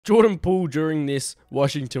Jordan Poole during this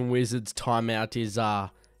Washington Wizards timeout is,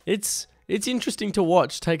 it's interesting to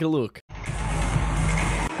watch. Take a look.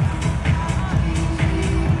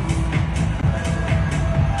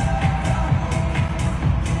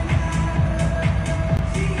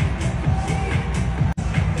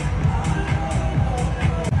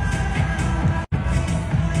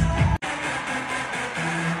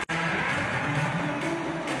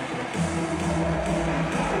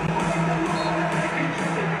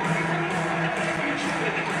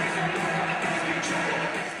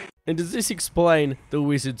 And does this explain the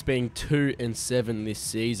Wizards being 2-7 this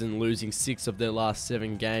season, losing 6 of their last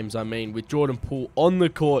 7 games? I mean, with Jordan Poole on the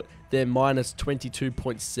court, they're minus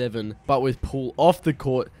 22.7, but with Poole off the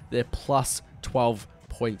court, they're plus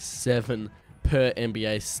 12.7 per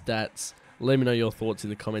NBA stats. Let me know your thoughts in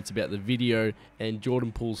the comments about the video and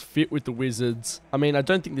Jordan Poole's fit with the Wizards. I mean, I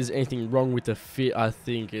don't think there's anything wrong with the fit. I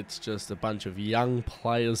think it's just a bunch of young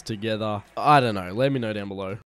players together. I don't know. Let me know down below.